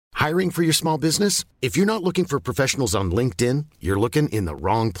Hiring for your small business? If you're not looking for professionals on LinkedIn, you're looking in the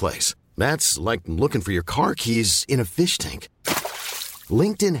wrong place. That's like looking for your car keys in a fish tank.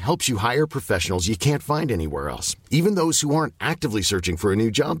 LinkedIn helps you hire professionals you can't find anywhere else, even those who aren't actively searching for a new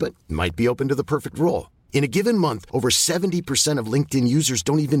job but might be open to the perfect role. In a given month, over 70% of LinkedIn users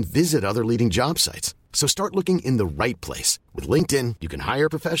don't even visit other leading job sites. So start looking in the right place. With LinkedIn, you can hire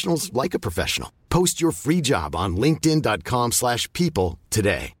professionals like a professional. Post your free job on linkedin.com/people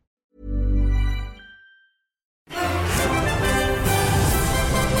today.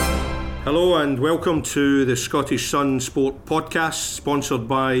 Hello and welcome to the Scottish SunSports podcast, sponsored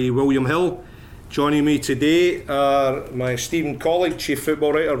by William Hill. Joining me today are my esteemed colleague, Chief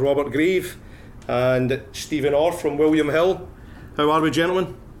Football Writer Robert Grieve, and Stephen Orr from William Hill. How are we,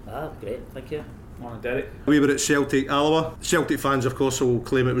 gentlemen? Great, thank you. Morning, Derek. We were at Celtic Alloa. Celtic fans, of course, will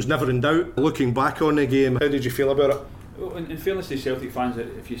claim it was never in doubt. Looking back on the game, how did you feel about it? Well, in fairness to Celtic fans,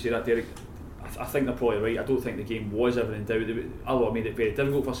 if you say that, Derek, I think they're probably right. I don't think the game was ever in doubt. Alloa made it very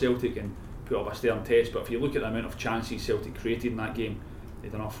difficult for Celtic and put up a stern test, but if you look at the amount of chances Celtic created in that game, they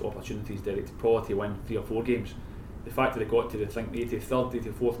had enough opportunities, Derek, to probably win 3 or 4 games. The fact that they got to the 83rd,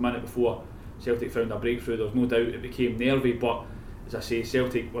 84th minute before Celtic found a breakthrough, there was no doubt it became nervy, but as I say,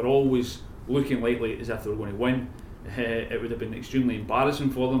 Celtic were always looking likely as if they were going to win. It would have been extremely embarrassing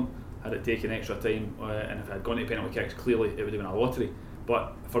for them had it taken extra time, and if it had gone to penalty kicks, clearly it would have been a lottery.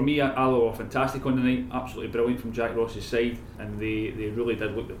 But for me, Alloa were fantastic on the night, absolutely brilliant from Jack Ross's side, and they really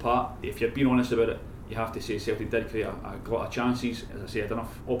did look the part. If you're being honest about it, you have to say Celtic did create a lot of chances. As I say, had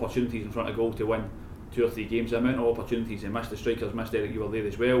enough opportunities in front of goal to win 2 or 3 games. The amount of opportunities they missed, the strikers missed, Eric, you were there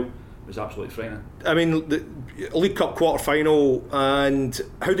as well, was absolutely frightening. I mean, the League Cup quarter-final, and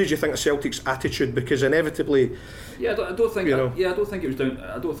how did you think of Celtic's attitude? Because inevitably, I don't think it was down.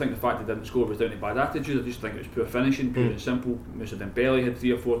 I don't think the fact they didn't score was down to bad attitude. I just think it was poor finishing, pure and simple. Moussa Dembele had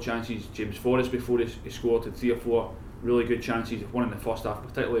 3 or 4 chances. James Forrest, before he scored, had 3 or 4 really good chances. One in the first half,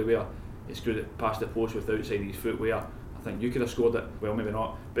 particularly where he screwed it past the post with outside his foot, where I think you could have scored it. Well, maybe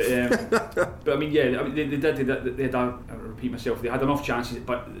not. But I mean, they had. I repeat myself. They had enough chances,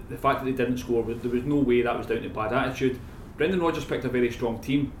 but the fact that they didn't score, there was no way that was down to bad attitude. Brendan Rodgers picked a very strong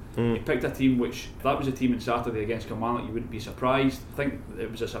team. He picked a team which, if that was a team on Saturday against Kilmarnock, you wouldn't be surprised. I think it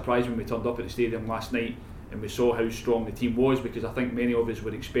was a surprise when we turned up at the stadium last night and we saw how strong the team was, because I think many of us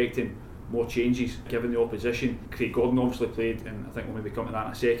were expecting more changes given the opposition. Craig Gordon obviously played, and I think we'll maybe come to that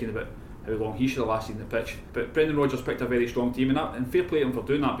in a second about how long he should have lasted in the pitch. But Brendan Rodgers picked a very strong team, and fair play to him for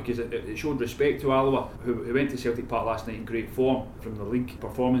doing that, because it showed respect to Alloa, who went to Celtic Park last night in great form from the league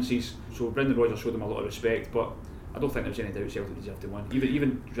performances. So Brendan Rodgers showed them a lot of respect, but I don't think there was any doubt Celtic deserved to win.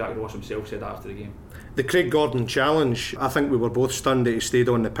 Even Jack Ross himself said that after the game. The Craig Gordon challenge, I think we were both stunned that he stayed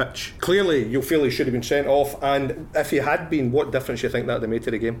on the pitch. Clearly you'll feel he should have been sent off, and if he had been, what difference do you think that would have made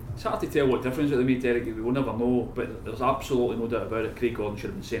to the game? It's hard to tell what difference it would have made, Derek. We will never know, but there's absolutely no doubt about it. Craig Gordon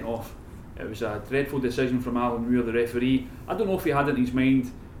should have been sent off. It was a dreadful decision from Alan Muir, the referee. I don't know if he had it in his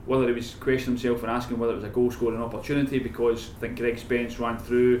mind whether he was questioning himself and asking whether it was a goal scoring opportunity, because I think Greg Spence ran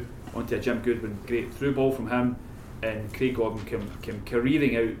through onto a Jim Goodwin, great through ball from him, and Craig Gordon came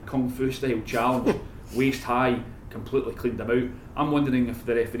careering out, kung fu style challenge, waist high, completely cleaned him out. I'm wondering if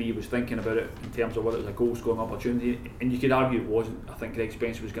the referee was thinking about it in terms of whether it was a goal scoring opportunity, and you could argue it wasn't. I think Greg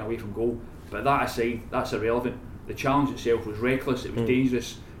Spence was going away from goal, but that aside, that's irrelevant. The challenge itself was reckless, it was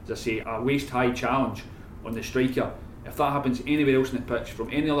dangerous. As I say, a waist high challenge on the striker, if that happens anywhere else in the pitch from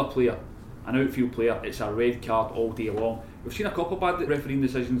any other player, an outfield player, it's a red card all day long. We've seen a couple of bad refereeing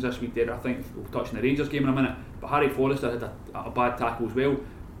decisions this week there. I think we'll touch on the Rangers game in a minute, but Harry Forrester had a bad tackle as well.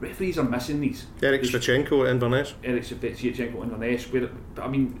 Referees are missing these. Eric Svichenko at Inverness. But I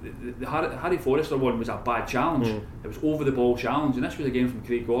mean, the Harry Forrester one was a bad challenge. It was over the ball challenge, and this was again from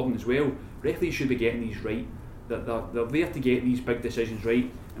Craig Gordon as well. Referees should be getting these right. They're there to get these big decisions right,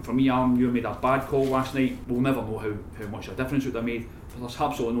 and for me, Alan Muir made a bad call last night. We'll never know how much a difference it would have made. There's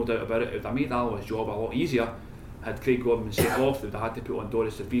absolutely no doubt about it. It would have made Alloa's job a lot easier had Craig Gordon been sent off. They would have had to put on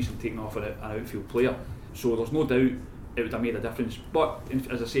Doris Servis and taken off an outfield player. So there's no doubt it would have made a difference. But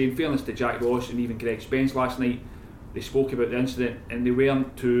as I say, in fairness to Jack Ross and even Greg Spence last night, they spoke about the incident and they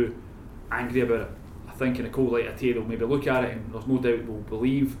weren't too angry about it. I think in a cold light of day they'll maybe look at it, and there's no doubt they'll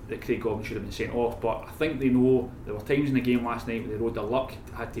believe that Craig Gordon should have been sent off, but I think they know there were times in the game last night where they rode their luck,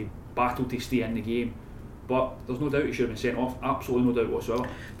 had to battle to stay in the game, but there's no doubt he should have been sent off, absolutely no doubt whatsoever.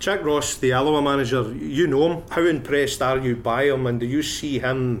 Jack Ross, the Alloa manager, you know him. How impressed are you by him, and do you see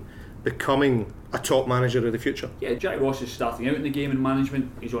him becoming a top manager of the future? Yeah, Jack Ross is starting out in the game in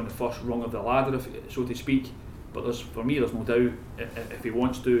management. He's on the first rung of the ladder, so to speak. But for me, there's no doubt if he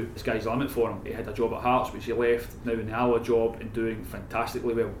wants to, the sky's the limit for him. He had a job at Hearts, which he left, now in the Alloa job and doing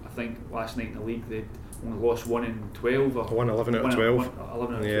fantastically well. I think last night in the league they'd only lost 1 in 12 or won 11 out of 12.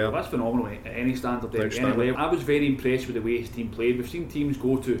 11 out of 12. That's phenomenal at any standard, at any level. I was very impressed with the way his team played. We've seen teams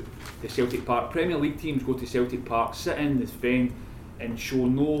go to Celtic Park, Premier League teams go to Celtic Park, sit in, defend and show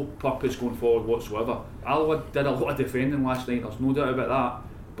no purpose going forward whatsoever. Alloa did a lot of defending last night, there's no doubt about that,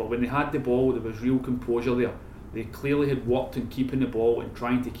 but when they had the ball there was real composure there. They clearly had worked on keeping the ball and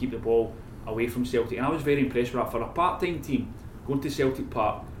trying to keep the ball away from Celtic, and I was very impressed with that. For a part-time team going to Celtic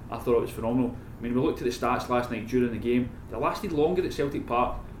Park, I thought it was phenomenal. I mean, we looked at the stats last night during the game, they lasted longer at Celtic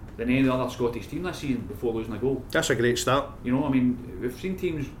Park than any other Scottish team this season before losing a goal. That's a great start. You know, I mean, we've seen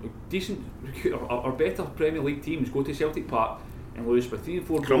teams, decent or better Premier League teams go to Celtic Park and lose by 3 and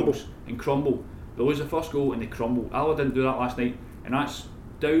 4 goals and crumble. They lose the first goal and they crumble. Alloa didn't do that last night, and that's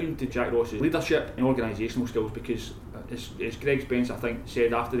down to Jack Ross's leadership and organisational skills, because as Greg Spence I think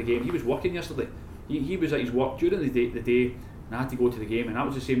said after the game, he was working yesterday. He was at his work during the day and I had to go to the game, and that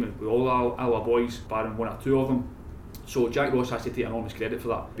was the same with all our boys, barring 1 or 2 of them. So Jack Ross has to take enormous credit for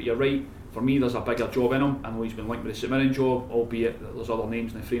that. But you're right, for me there's a bigger job in him. I know he's been linked with the St Mirren job, albeit there's other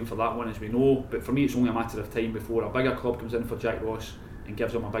names in the frame for that one, as we know, but for me it's only a matter of time before a bigger club comes in for Jack Ross and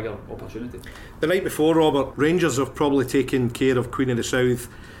gives him a bigger opportunity. The night before, Robert, Rangers have probably taken care of Queen of the South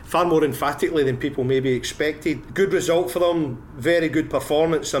far more emphatically than people maybe expected. Good result for them, very good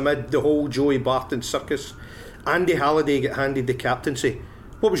performance amid the whole Joey Barton circus. Andy Halliday got handed the captaincy.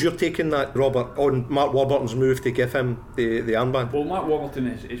 What was your take on that, Robert, on Mark Warburton's move to give him the armband? Well, Mark Warburton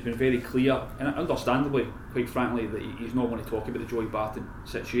has been very clear, and understandably, quite frankly, that he's not going to talk about the Joey Barton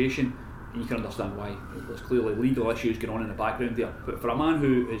situation, and you can understand why. There's clearly legal issues going on in the background there. But for a man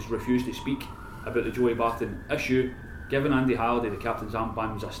who has refused to speak about the Joey Barton issue, giving Andy Halliday the captain's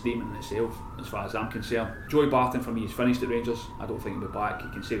armband was a statement in itself, as far as I'm concerned. Joey Barton, for me, is finished at Rangers. I don't think he'll be back. He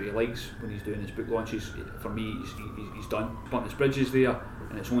can say what he likes when he's doing his book launches. For me, he's done. Burnt his bridges there,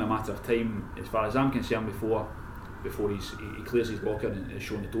 and it's only a matter of time, as far as I'm concerned, before he clears his locker and is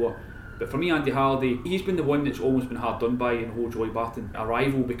shown the door. But for me, Andy Halliday, he's been the one that's almost been hard done by in the whole Joey Barton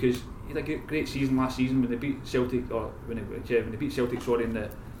arrival, because he had a great season last season when they beat Celtic, or when they beat Celtic, in the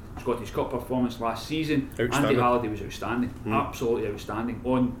Scottish Cup performance last season. Andy Halliday was outstanding, absolutely outstanding,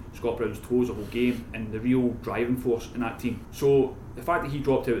 on Scott Brown's toes the whole game, and the real driving force in that team. So the fact that he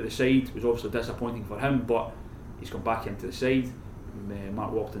dropped out at the side was obviously disappointing for him, but he's come back into the side.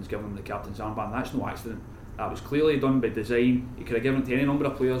 Mark Warburton's given him the captain's armband. That's no accident. That was clearly done by design. He could have given it to any number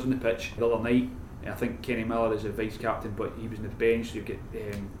of players on the pitch the other night. I think Kenny Miller is a vice captain, but he was on the bench, so you get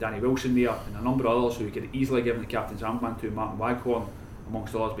Danny Wilson there and a number of others who he could have easily given the captain's armband to, Martin Waghorn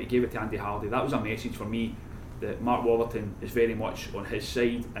amongst others, but he gave it to Andy Halliday. That was a message for me that Mark Warburton is very much on his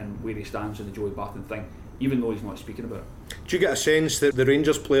side and where he stands on the Joey Barton thing, even though he's not speaking about it. Do you get a sense that the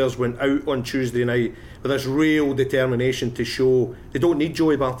Rangers players went out on Tuesday night with this real determination to show they don't need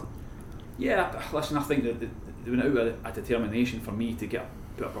Joey Barton? Yeah, listen, I think that they went out with a determination for me to get a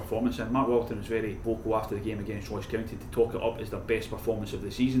better performance in. Mark Warburton was very vocal after the game against Ross County to talk it up as their best performance of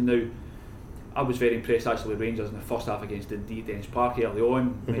the season. Now, I was very impressed actually with Rangers in the first half against Dundee at Dennis Park early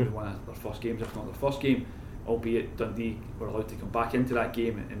on, maybe one of their first games, if not their first game, albeit Dundee were allowed to come back into that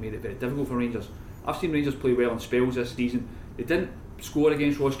game and made it very difficult for Rangers. I've seen Rangers play well in spells this season. They didn't score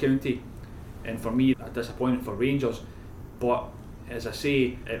against Ross County, and for me, a disappointment for Rangers, but as I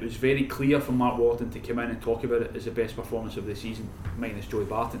say, it was very clear from Mark Warburton to come in and talk about it as the best performance of the season, minus Joey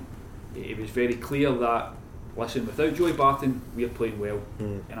Barton. It was very clear that, listen, without Joey Barton, we're playing well,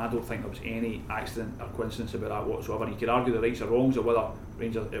 and I don't think there was any accident or coincidence about that whatsoever. You could argue the rights or wrongs of whether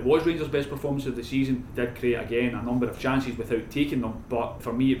it was Rangers' best performance of the season. Did create again a number of chances without taking them, but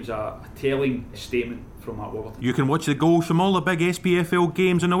for me it was a telling statement from Mark Warburton. You can watch the goals from all the big SPFL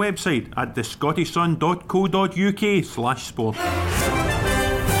games on the website at thescottishsun.co.uk/sport.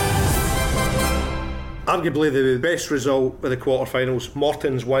 Arguably the best result of the quarter-finals,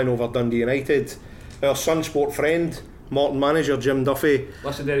 Morton's win over Dundee United. Our SunSport friend, Morton manager Jim Duffy.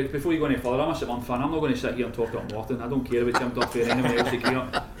 Listen, Derek, before you go any further, I'm a St Mirren fan. I'm not going to sit here and talk up Morton. I don't care about Jim Duffy or anyone else agreeing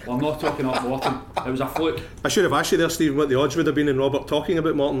up. Well, I'm not talking up Morton. It was a fluke. I should have asked you there, Stephen, what the odds would have been in Robert talking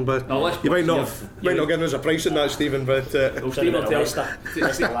about Morton, but you might not give us a price on that, Stephen. But well, Stephen will tell us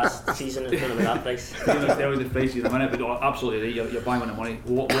the last season is going to be that price. Stephen will tell you the price in a minute, but no, absolutely right. You're bang on the money.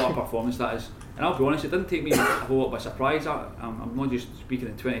 What a performance that is. And I'll be honest, it didn't take me a whole lot by surprise. I'm not just speaking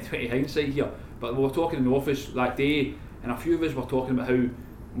in 2020 hindsight here, but we were talking in the office that day, and a few of us were talking about how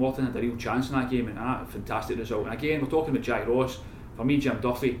Morton had a real chance in that game, and a fantastic result. And again, we're talking about Jack Ross. For me, Jim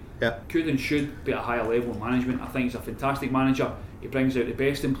Duffy could and should be at a higher level of management. I think he's a fantastic manager. He brings out the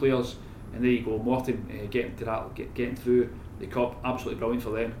best in players. and there you go, Morton getting to that, getting through the cup, absolutely brilliant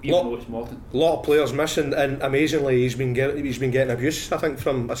for them, even though it's Morton. A lot of players missing, and amazingly he's been getting abuse, I think,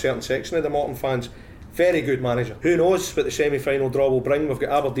 from a certain section of the Morton fans. Very good manager. Who knows what the semi-final draw will bring? We've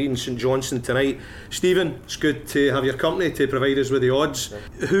got Aberdeen St Johnstone tonight. Stephen, it's good to have your company to provide us with the odds.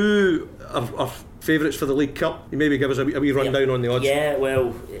 Yeah. Who are favourites for the League Cup? You maybe give us a wee rundown on the odds. Yeah,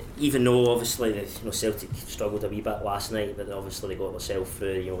 well, even though obviously Celtic struggled a wee bit last night, but obviously they got themselves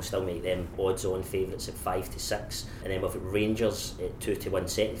through, still make them odds-on favourites at 5-6, and then we've got Rangers at 2-1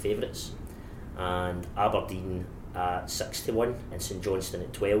 second favourites, and Aberdeen at 6-1 and St Johnstone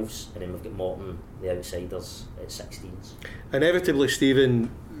at 12s, and then we've got Morton, the outsiders, at 16s. Inevitably, Stephen,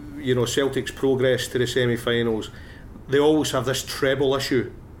 Celtic's progress to the semi-finals, they always have this treble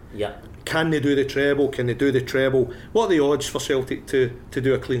issue. Yeah. Can they do the treble? Can they do the treble? What are the odds for Celtic to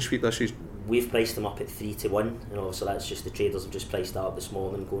do a clean sweep this season? We've priced them up at 3-1, and obviously that's just the traders have just priced that up this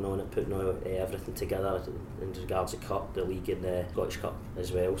morning, going on and putting everything together in regards to Cup, the League and the Scottish Cup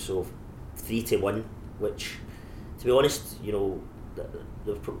as well. So 3-1, which, to be honest,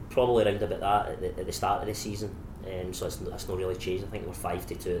 they're probably around about that at the start of the season, so that's not really changed. I think we're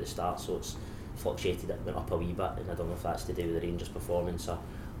 5-2 at the start, so it's fluctuated, it went up a wee bit, and I don't know if that's to do with the Rangers' performance or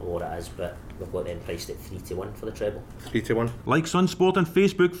what it is, but we've got them priced at 3-1 for the treble. 3-1. Like SunSport on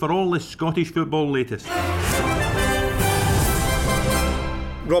Facebook for all the Scottish football latest.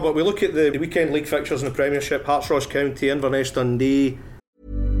 Robert, we look at the weekend league fixtures in the Premiership. Hearts Ross County, Inverness Dundee.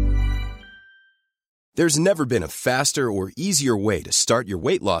 There's never been a faster or easier way to start your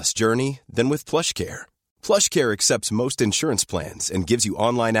weight loss journey than with PlushCare. PlushCare accepts most insurance plans and gives you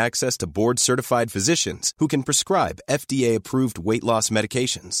online access to board-certified physicians who can prescribe FDA-approved weight loss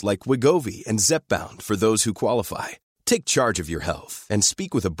medications like Wegovy and Zepbound for those who qualify. Take charge of your health and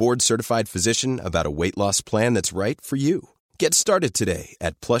speak with a board-certified physician about a weight loss plan that's right for you. Get started today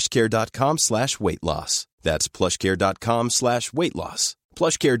at plushcare.com/weight-loss. That's plushcare.com/weight-loss.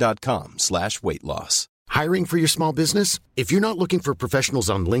 plushcare.com/weight-loss. Hiring for your small business? If you're not looking for professionals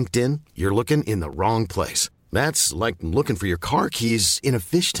on LinkedIn, you're looking in the wrong place. That's like looking for your car keys in a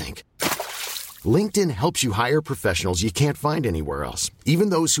fish tank. LinkedIn helps you hire professionals you can't find anywhere else, even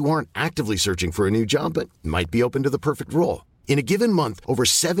those who aren't actively searching for a new job but might be open to the perfect role. In a given month, over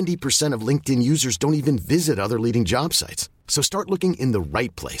 70% of LinkedIn users don't even visit other leading job sites. So start looking in the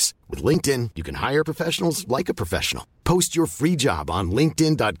right place. With LinkedIn, you can hire professionals like a professional. Post your free job on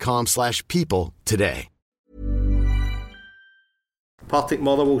linkedin.com/people today. Partick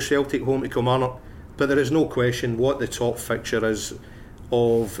Motherwell, Celtic home to Kilmarnock, but there is no question what the top fixture is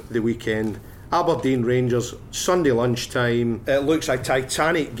of the weekend. Aberdeen Rangers, Sunday lunchtime. It looks a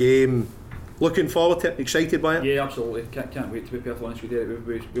titanic game. Looking forward to it, excited by it? Yeah, absolutely. Can't wait, to be perfectly honest with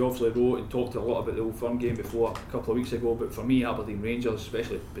you. We obviously wrote and talked a lot about the Old Firm game before a couple of weeks ago, but for me, Aberdeen Rangers,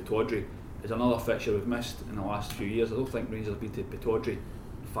 especially Pittodrie, is another fixture we've missed in the last few years. I don't think Rangers have been to Pittodrie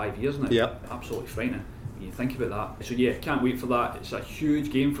 5 years now. Yeah. Absolutely frightening when you think about that. So yeah, can't wait for that. It's a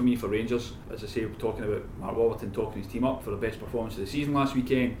huge game for me for Rangers. As I say, we're talking about Mark Warburton talking his team up for the best performance of the season last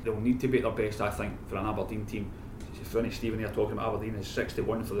weekend. They'll need to be at their best, I think, for an Aberdeen team. It's funny, Stephen here talking about Aberdeen is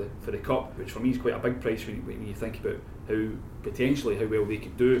 6-1 for the cup, which for me is quite a big price when you think about how well they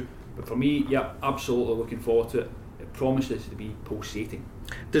could do. But for me, yeah, absolutely looking forward to it. It promises to be pulsating.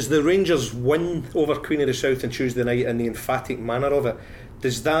 Does the Rangers win over Queen of the South on Tuesday night in the emphatic manner of it?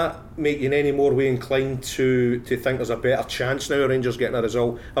 Does that make you in any more way inclined to think there's a better chance now of Rangers getting a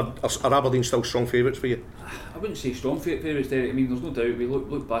result? Are Aberdeen still strong favourites for you? I wouldn't say strong favourites, Derek. I mean, there's no doubt. We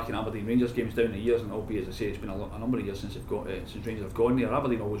look back in Aberdeen Rangers games down the years, and albeit, as I say, it's been a number of years since Rangers have gone there.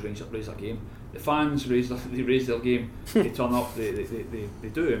 Aberdeen always raise their game. The fans raise their game. They turn up. They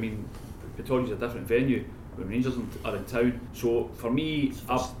do. I mean, Pittodrie's a different venue when Rangers are in town. So for me,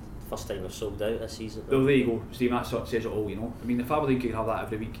 first time they've sold out this season. Well, there you go, Steve. That sort of says it all, I mean, if Aberdeen could have that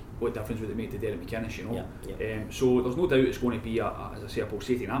every week, what difference would it make to Derek McInnes, Yeah. So there's no doubt it's going to be, as I say, a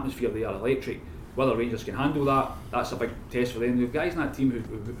pulsating atmosphere. They are electric. Whether Rangers can handle that, that's a big test for them. There are guys in that team who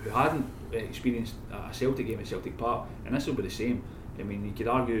hadn't experienced a Celtic game at Celtic Park, and this will be the same. I mean, you could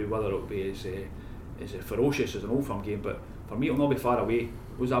argue whether it will be as ferocious as an Old Firm game, but for me, it'll not be far away.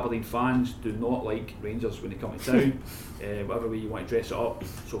 Those Aberdeen fans do not like Rangers when they come to town, whatever way you want to dress it up.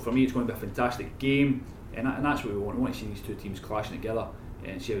 So for me, it's going to be a fantastic game, and that's what we want. We want to see these two teams clashing together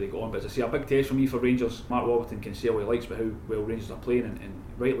and see how they go on. But as I say, a big test for me for Rangers. Mark Warburton can say all he likes about how well Rangers are playing, and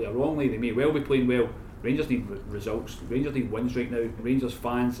rightly or wrongly, they may well be playing well. Rangers need results. Rangers need wins right now. Rangers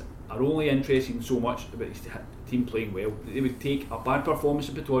fans are only interested in so much about these team playing well. They would take a bad performance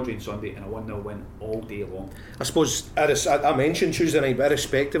at Pittodrie on Sunday and a 1-0 win all day long. I suppose I mentioned Tuesday night, but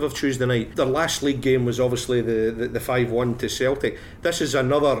irrespective of Tuesday night, their last league game was obviously the 5-1 to Celtic. This is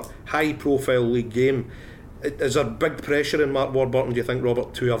another high profile league game. Is there big pressure in Mark Warburton, do you think,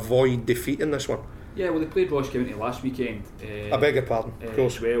 Robert, to avoid defeat in this one? Yeah, well, they played Ross County last weekend. I beg your pardon, of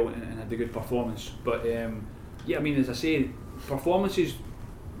course. As well, and had a good performance. But yeah, I mean, as I say, performances.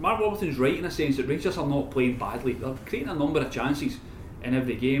 Mark Warburton's right in a sense that Rangers are not playing badly. They're creating a number of chances in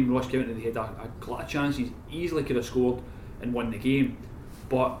every game. Ross County, they had a glut of chances, easily could have scored and won the game.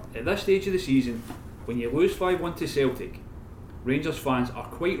 But at this stage of the season, when you lose 5-1 to Celtic, Rangers fans are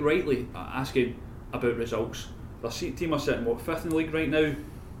quite rightly asking about results. Their team are sitting 5th in the league right now.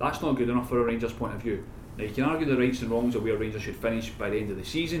 That's not good enough for a Rangers point of view. Now you can argue the rights and wrongs of where Rangers should finish by the end of the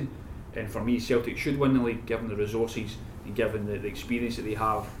season, and for me Celtic should win the league given the resources and given the experience that they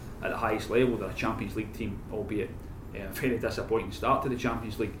have at the highest level. They're a Champions League team, albeit a very disappointing start to the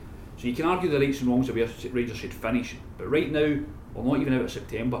Champions League. So you can argue the rights and wrongs of where Rangers should finish, but right now we're not even out of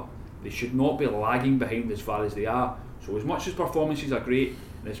September. They should not be lagging behind as far as they are. So as much as performances are great,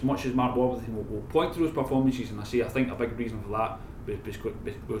 and as much as Mark Warburton will point to those performances, and I think a big reason for that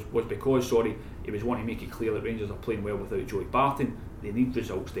was because he was wanting to make it clear that Rangers are playing well without Joey Barton. They need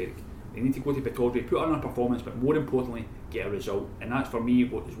results, Derek. They need to go to Pittodrie, put on a performance, but more importantly, get a result. And that's for me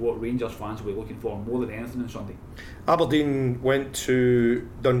what Rangers fans will be looking for more than anything on Sunday. Aberdeen went to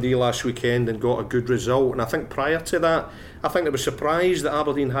Dundee last weekend and got a good result, and I think prior to that, I think they were surprised that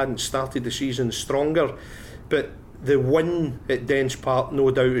Aberdeen hadn't started the season stronger. But the win at Dens Park,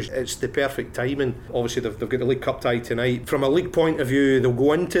 no doubt, it's the perfect timing. Obviously they've got the League Cup tie tonight. From a league point of view, they'll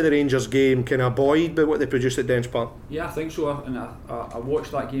go into the Rangers game kind of buoyed by what they produced at Dens Park. Yeah, I think so, and I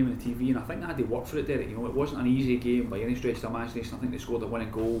watched that game on the TV, and I think they had to work for it, Derek. You know, it wasn't an easy game by any stretch of the imagination. I think they scored a winning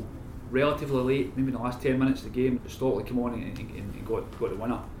goal relatively late, maybe in the last 10 minutes of the game. Stockley came on and got the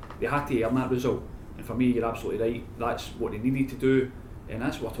winner. They had to earn that result, and for me, you're absolutely right. That's what they needed to do, and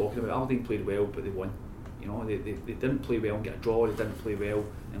that's what we're talking about. Aberdeen played well, but they won. You know, they didn't play well and get a draw, they didn't play well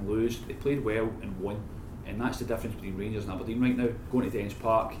and lose, they played well and won, and that's the difference between Rangers and Aberdeen right now. Going to Dens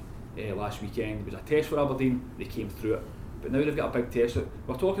Park last weekend was a test for Aberdeen, they came through it, but now they've got a big test.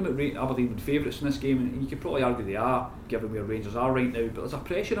 We're talking about Aberdeen being favourites in this game, and you could probably argue they are, given where Rangers are right now, but there's a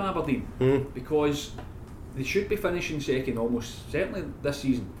pressure on Aberdeen because they should be finishing second almost certainly this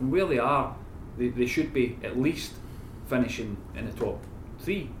season. From where they are, they should be at least finishing in the top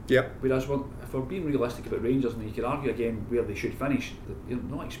 3. Yep. Whereas if we're being realistic about Rangers, and you could argue again where they should finish, you're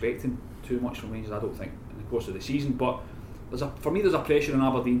not expecting too much from Rangers, I don't think, in the course of the season. But for me there's a pressure on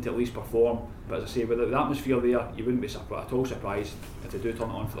Aberdeen to at least perform. But as I say, with the atmosphere there, you wouldn't be at all surprised if they do turn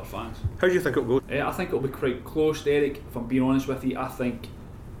it on for their fans. How do you think it'll go? I think it'll be quite close, Derek. If I'm being honest with you, I think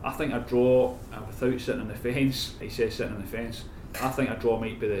a draw without sitting on the fence. He says sitting on the fence. I think a draw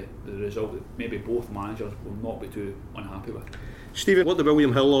might be the result that maybe both managers will not be too unhappy with. Stephen, what are the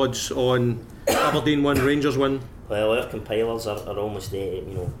William Hill odds on Aberdeen win, Rangers win? Well, our compilers are almost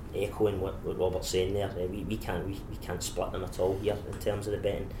echoing what Robert's saying there. We can't split them at all here in terms of the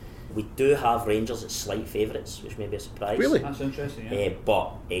betting. We do have Rangers at slight favourites, which may be a surprise. Really? That's interesting, yeah.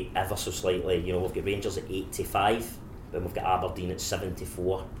 But ever so slightly. You know, we've got Rangers at 85, but we've got Aberdeen at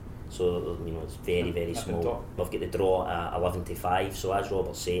 74. So, you know, it's very, very small. We've got the draw at 11-5. So as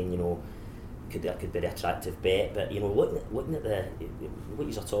Robert's saying, you know, that could be the attractive bet. But, you know, looking at what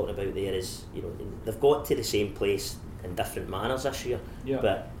you're talking about there is, you know, they've got to the same place in different manners this year. Yeah.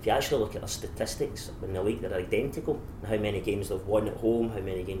 But if you actually look at the statistics in the league, they're identical. How many games they've won at home, how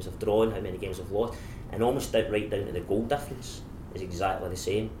many games they've drawn, how many games they've lost, and almost right down to the goal difference is exactly the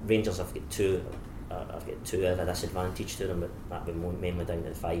same. Rangers have got two at a disadvantage to them, but that would be mainly down to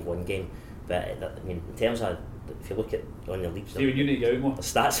the 5-1 game. But I mean, in terms of, if you look at on the league, Stephen, you need to get out more. The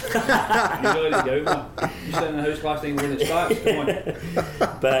stats. You really need to get out more. You sit in the house last night looking at stats. Come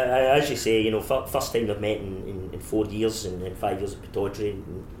on. But as you say, you know, first time they've met in 4 years, and in 5 years at Pittodrie,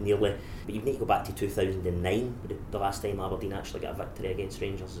 nearly. But you need to go back to 2009, the last time Aberdeen actually got a victory against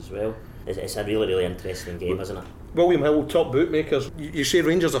Rangers as well. It's a really, really interesting game, isn't it? William Hill, top bookmakers. You say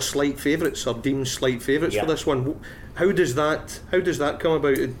Rangers are slight favourites, or deemed slight favourites for this one. How does that come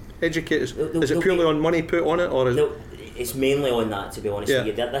about? Educate us. Is it purely on money put on it, or is it? It's mainly on that, to be honest with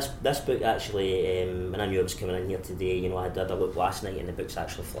you. This book actually, when I knew I was coming in here today, you know, I did a look last night, and the book's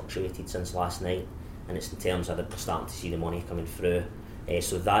actually fluctuated since last night, and it's in terms of we're starting to see the money coming through.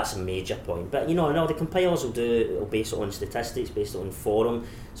 So that's a major point. But you know, the compilers will base it on statistics, based it on form.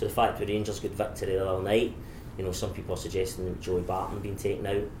 So the fact that Rangers got victory the other night, some people are suggesting that Joey Barton being taken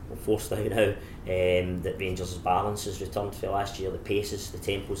out or forced out now, that Rangers' balance has returned for last year, the pace the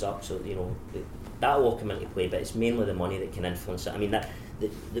tempo's up, so that will all come into play, but it's mainly the money that can influence it. I mean,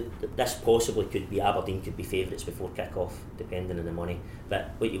 this possibly could be Aberdeen could be favourites before kick-off, depending on the money,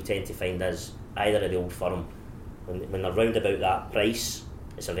 but what you'll tend to find is either at the Old Firm, when they're round about that price,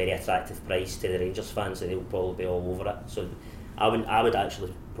 it's a very attractive price to the Rangers fans, and they'll probably be all over it. So I would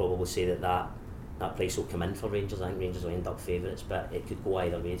actually probably say that price will come in for Rangers. I think Rangers will end up favourites, but it could go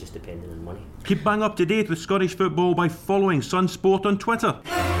either way, just depending on money. Keep bang up to date with Scottish football by following SunSport on Twitter.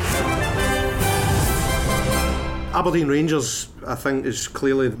 Aberdeen Rangers, I think, is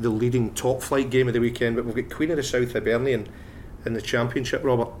clearly the leading top flight game of the weekend, but we've got Queen of the South Hibernian in the Championship,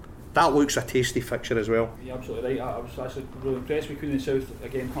 Robert. That looks a tasty fixture as well. You're absolutely right. I was actually really impressed with Queen of the South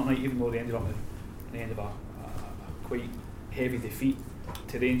again tonight, even though they ended up at the end of a quite heavy defeat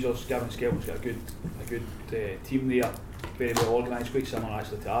to Rangers. Gavin Skelton's got a good team there, very well organised, quite similar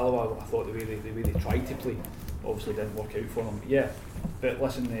actually to Alloa. I thought the way they tried to play obviously didn't work out for them. But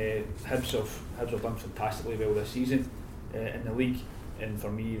listen, Hibs have done fantastically well this season in the league, and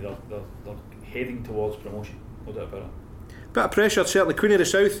for me they're heading towards promotion, no doubt about it. Bit of pressure, certainly. Queen of the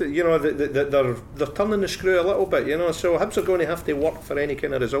South, they're turning the screw a little bit, so Hibs are going to have to work for any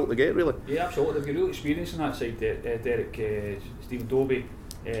kind of result they get, really. Yeah, absolutely. They've got real experience on that side. Derek, Stephen Dobie,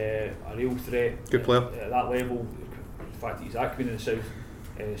 a real threat. Good player. At that level, the fact that he's at Queen of the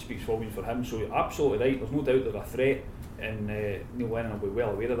South speaks volumes for him. So you're absolutely right. There's no doubt they're a threat, and Neil Lennon will be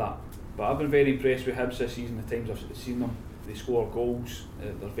well aware of that. But I've been very impressed with Hibs this season. The times I've seen them, they score goals.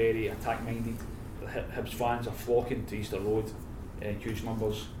 They're very attack-minded. Hibs fans are flocking to Easter Road in huge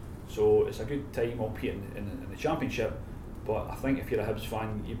numbers, so it's a good time, albeit in the Championship, but I think if you're a Hibs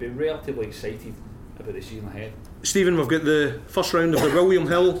fan, you'd be relatively excited about the season ahead. Stephen, we've got the first round of the William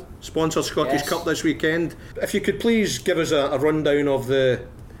Hill sponsored Scottish Cup this weekend. If you could please give us a rundown of the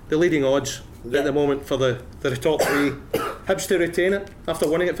leading odds at the moment for the top three. Hibs to retain it after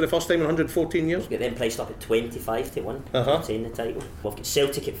winning it for the first time in 114 years. We've got them priced up at 25 to 1 to retain the title. We've got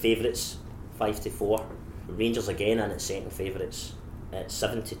Celtic at favourites 5-4, Rangers again in at second favourites at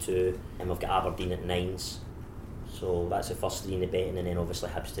 7-2, and we've got Aberdeen at 9s. So that's the first three in the betting, and then obviously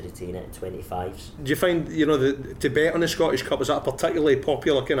Hibs to retain it at 25s. Do you find to bet on the Scottish Cup, is that a particularly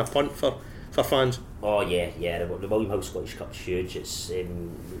popular kind of punt for fans? Oh yeah. The William Hill Scottish Cup's huge. It's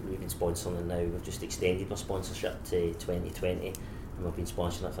we've been sponsoring it now. We've just extended our sponsorship to 2020, and we've been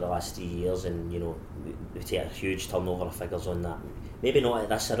sponsoring it for the last 3 years, and we take a huge turnover of figures on that. Maybe not at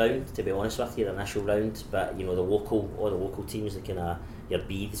this round, to be honest with you, the initial round, but all the local teams, the kind of your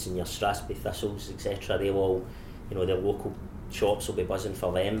Beiths and your Strathspey Thistles, etc. They all, their local shops will be buzzing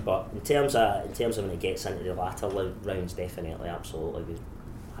for them. But in terms of when it gets into the latter rounds, definitely, absolutely, with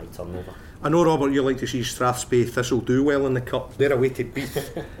high turnover. I know, Robert, you like to see Strathspey Thistle do well in the Cup. They're away to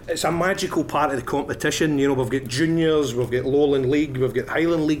Beith. It's a magical part of the competition. We've got juniors, we've got Lowland League, we've got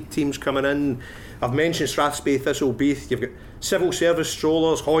Highland League teams coming in. I've mentioned Strathspey Thistle, Beith. You've got Civil Service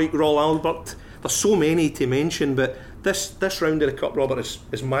Strollers, Hoyt, Royal Albert. There's so many to mention, but this round of the Cup, Robert,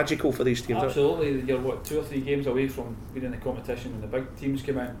 is magical for these teams. Absolutely. You're 2 or 3 games away from being in the competition when the big teams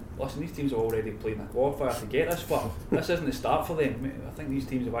come out. Listen, these teams have already played in a qualifier to get this far. This isn't the start for them. I think these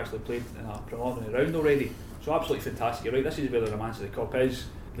teams have actually played in a preliminary round already. So absolutely fantastic. You're right, this is where the romance of the Cup is.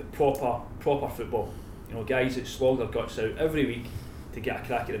 The proper football. Guys that slog their guts out every week to get a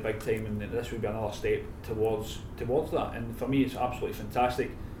crack at the big time, and this would be another step towards that. And for me, it's absolutely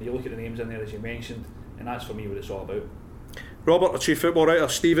fantastic. You look at the names in there as you mentioned, and that's for me what it's all about. Robert, our Chief Football Writer,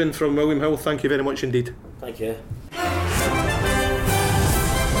 Stephen from William Hill, thank you very much indeed. Thank you.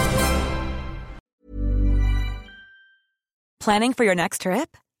 Planning for your next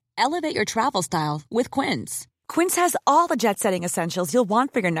trip? Elevate your travel style with Quince. Quince has all the jet-setting essentials you'll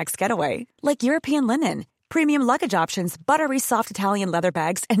want for your next getaway, like European linen, premium luggage options, buttery soft Italian leather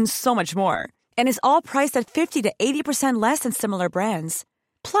bags, and so much more. And is all priced at 50 to 80% less than similar brands.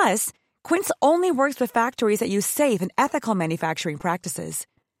 Plus, Quince only works with factories that use safe and ethical manufacturing practices.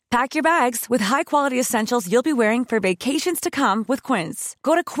 Pack your bags with high-quality essentials you'll be wearing for vacations to come with Quince.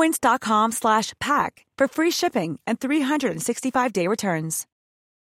 Go to quince.com/pack for free shipping and 365-day returns.